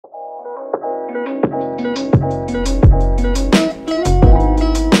Hey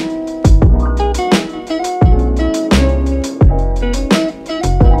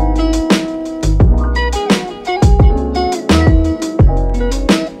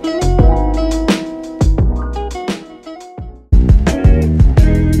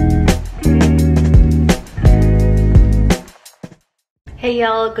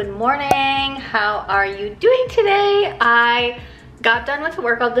y'all, good morning. How are you doing today? I got done with the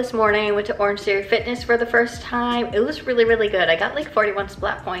workout this morning. Went to Orangetheory Fitness for the first time. It was really good. I got like 41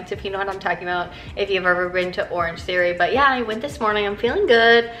 splat points, if you know what I'm talking about, if you've ever been to Orangetheory. But yeah, I went this morning. I'm feeling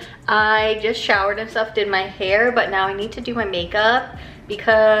good. I just showered and stuff, did my hair, but now I need to do my makeup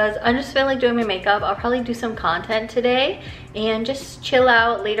because I just feel like doing my makeup. I'll probably do some content today and just chill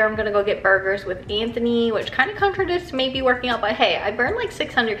out. Later I'm gonna go get burgers with Anthony, which kind of contradicts maybe working out, but hey, I burned like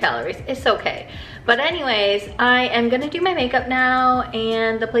 600 calories. It's okay. But anyways, I am gonna do my makeup now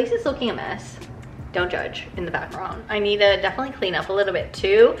and the place is looking a mess. Don't judge in the background. I need to definitely clean up a little bit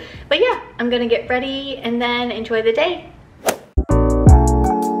too. But yeah, I'm gonna get ready and then enjoy the day.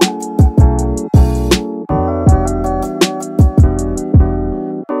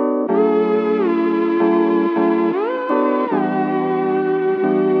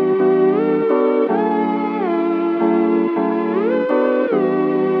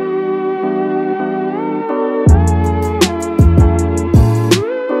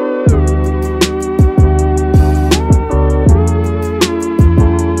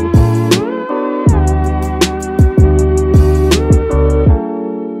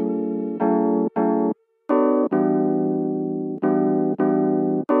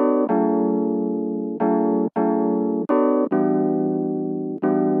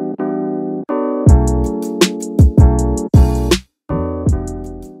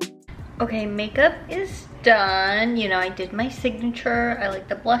 Okay, makeup is done. You know, I did my signature. I like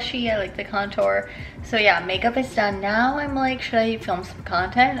the blushy, I like the contour. So yeah, makeup is done. Now I'm like, should I film some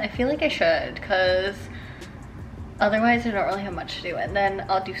content? I feel like I should, because otherwise I don't really have much to do. And then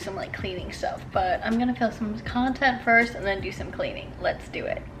I'll do some like cleaning stuff. But I'm gonna film some content first and then do some cleaning. Let's do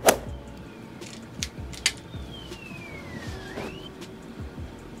it.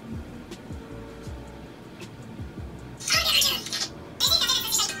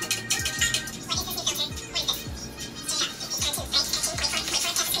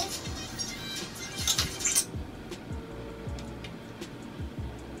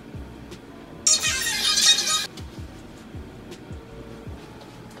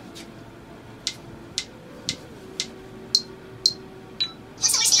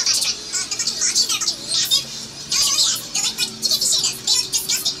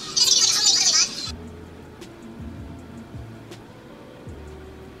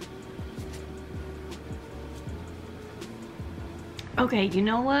 Okay, you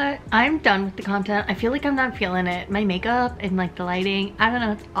know what? I'm done with the content. I feel like I'm not feeling it. My makeup and like the lighting, I don't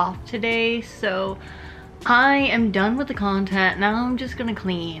know, it's off today. So I am done with the content. Now I'm just gonna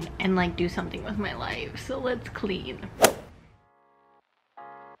clean and like do something with my life. So let's clean.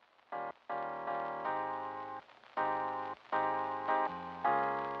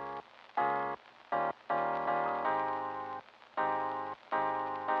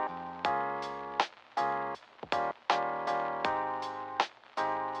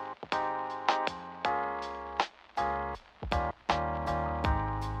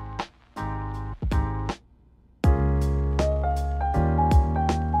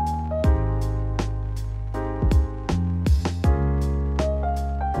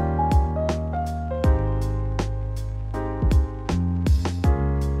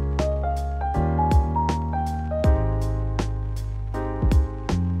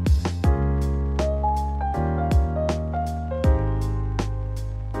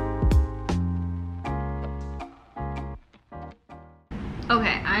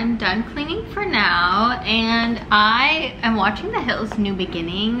 Okay, I'm done cleaning for now, and I am watching The Hills New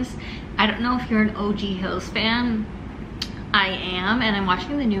Beginnings. I don't know if you're an OG Hills fan. I am, and I'm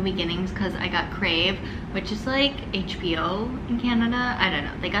watching the New Beginnings because I got Crave, which is like HBO in Canada. I don't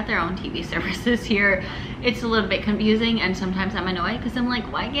know, they got their own TV services here. It's a little bit confusing, and sometimes I'm annoyed because I'm like,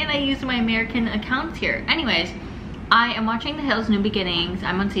 why can't I use my American accounts here? Anyways, I am watching The Hills New Beginnings.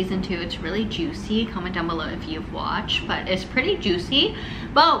 I'm on season 2. It's really juicy. Comment down below if you've watched, but it's pretty juicy.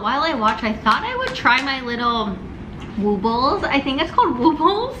 But while I watch, I thought I would try my little woobles. I think it's called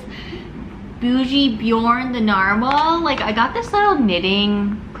woobles. Bougie Bjorn the Narwhal. Like, I got this little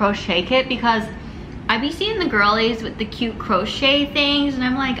knitting crochet kit because I be seeing the girlies with the cute crochet things, and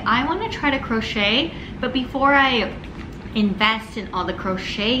I'm like, I want to try to crochet, but before I invest in all the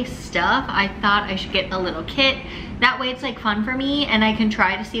crochet stuff, I thought I should get a little kit. That way it's like fun for me and I can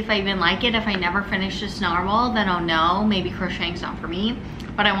try to see if I even like it. If I never finish this narwhal, then I'll know maybe crocheting's not for me.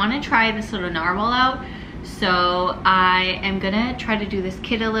 But I want to try this little narwhal out. So I am gonna try to do this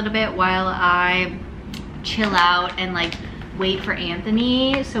kit a little bit while I chill out and like wait for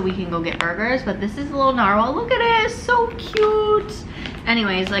Anthony so we can go get burgers. But this is a little narwhal. Look at it, it's so cute.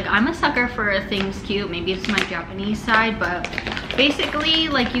 Anyways, like I'm a sucker for things cute. Maybe it's my Japanese side, but basically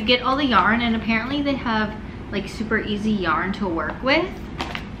like you get all the yarn and apparently they have like super easy yarn to work with.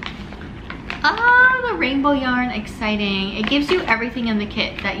 Ah, the rainbow yarn, exciting. It gives you everything in the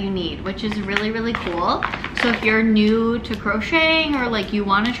kit that you need, which is really, really cool. So if you're new to crocheting or like you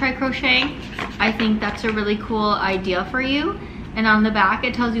want to try crocheting, I think that's a really cool idea for you. And on the back,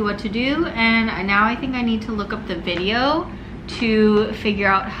 it tells you what to do. And now I think I need to look up the video to figure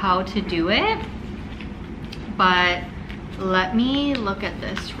out how to do it. But let me look at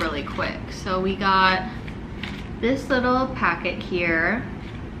this really quick. So we got this little packet here.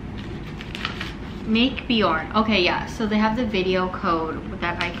 Make Bjorn. Okay, yeah, so they have the video code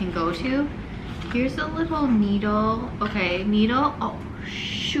that I can go to. Here's a little needle. Okay, needle. Oh,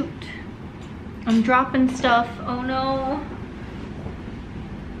 shoot. I'm dropping stuff. Oh no.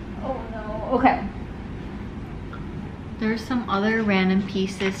 Oh no. Okay. There's some other random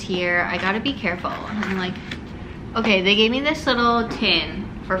pieces here. I gotta be careful. I'm like, okay, they gave me this little tin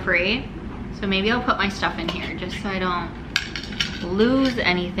for free. So maybe I'll put my stuff in here just so I don't lose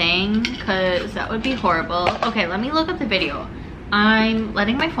anything, because that would be horrible. Okay, let me look up the video. I'm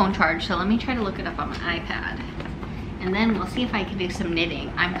letting my phone charge, so let me try to look it up on my iPad. And then we'll see if I can do some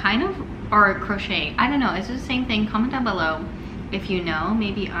knitting. I'm kind of, or crocheting. I don't know, is it the same thing? Comment down below if you know.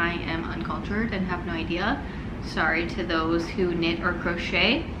 Maybe I am uncultured and have no idea. Sorry to those who knit or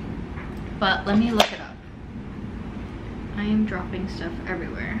crochet, but let me look it up. I am dropping stuff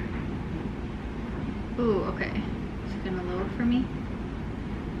everywhere. Ooh, okay. Is it gonna load for me?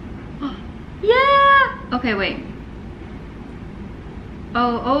 Oh, yeah! Okay, wait.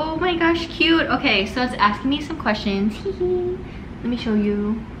 Oh my gosh, cute. Okay, so it's asking me some questions. Let me show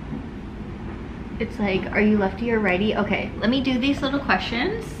you. It's like, are you lefty or righty? Okay, let me do these little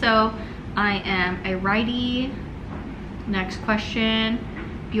questions. So I am a righty. Next question.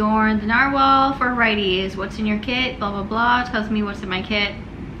 Bjorn, the narwhal for righties. What's in your kit? Blah, blah, blah. Tells me what's in my kit.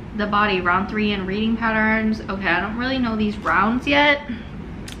 The body, round 3 and reading patterns. Okay, I don't really know these rounds yet,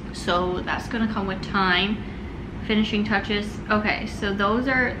 so that's gonna come with time. Finishing touches. Okay, so those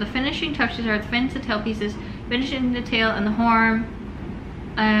are the finishing touches, are the fins, the tail pieces, finishing the tail and the horn,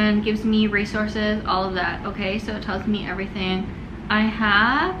 and gives me resources, all of that. Okay, so it tells me everything I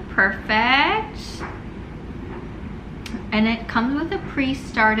have. Perfect. And it comes with a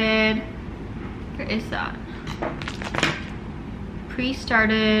pre-started, where is that?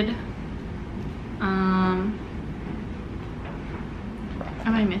 Pre-started, am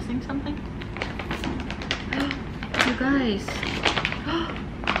I missing something? You guys,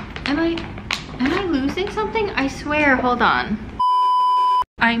 am I losing something? I swear, hold on.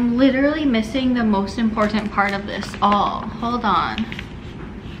 I'm literally missing the most important part of this all. Hold on.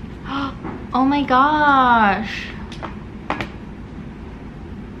 Oh my gosh.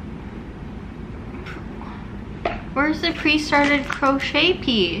 Where's the pre-started crochet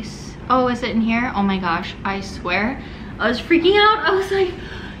piece? Oh, is it in here? Oh my gosh, I swear. I was freaking out. I was like,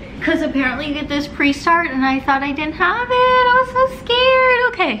 because apparently you get this pre-start and I thought I didn't have it. I was so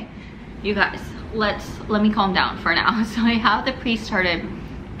scared. Okay, you guys, let me calm down for now. So I have the pre-started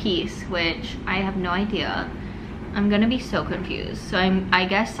piece, which I have no idea. I'm gonna be so confused. So I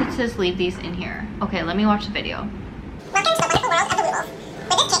guess it says leave these in here. Okay, let me watch the video. Welcome to the wonderful world of the woobles.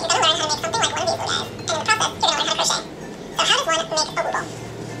 With this kit, you're gonna learn how to make something like one of these little guys, and in the process, you're gonna learn how to crochet. So how does one make a wooble?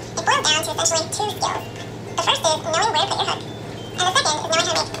 It boils down to essentially 2 skills. The first is knowing where to put your hook, and the second is knowing how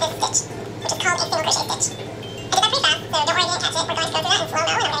to make this stitch, which is called a single crochet stitch. I did that pretty fast, so don't worry if you didn't catch it. We're going to go through that in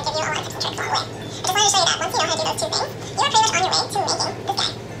slow-mo, and I'm going to give you a lot of tips and tricks along the way. I just wanted to show you that once you know how to do those 2 things, you are pretty much on your way to making this guy.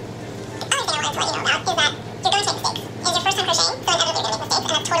 The other thing I wanted to let you know about is that you're going to make mistakes. It is your first time crocheting, so inevitably you're going to make mistakes,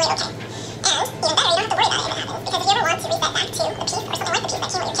 and that's totally okay. And even better, you don't have to worry about it if it happens, because if you ever want to reset back to the piece or something like the piece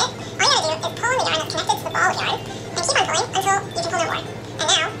that came with your kit, all you gotta do is pull on the yarn that's connected to the ball of yarn, and keep on pulling until you can pull no more. And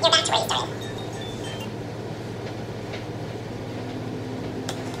now, you're back to where you started.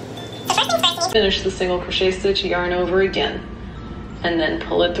 So first things first, finish the single crochet stitch, yarn over again, and then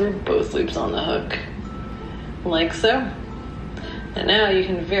pull it through both loops on the hook, like so. And now you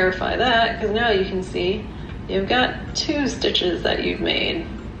can verify that, because now you can see you've got 2 stitches that you've made.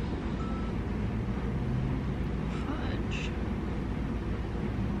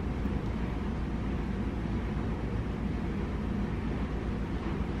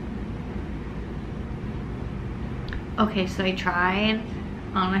 Okay, so I tried.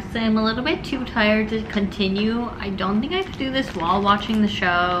 Honestly, I'm a little bit too tired to continue. I don't think I could do this while watching the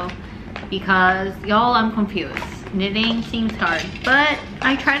show because, y'all, I'm confused. Knitting seems hard, but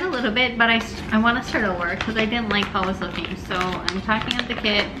I tried a little bit, but I want to start over because I didn't like how it was looking. So I'm packing up the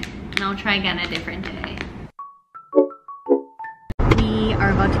kit and I'll try again a different day. We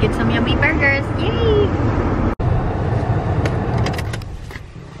are about to get some yummy burgers. Yay!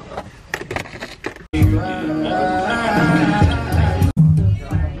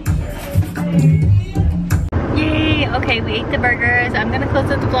 Yay! Okay, we ate the burgers. I'm gonna close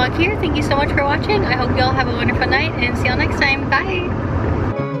out the vlog here. Thank you so much for watching. I hope you all have a wonderful night and see y'all next time. Bye!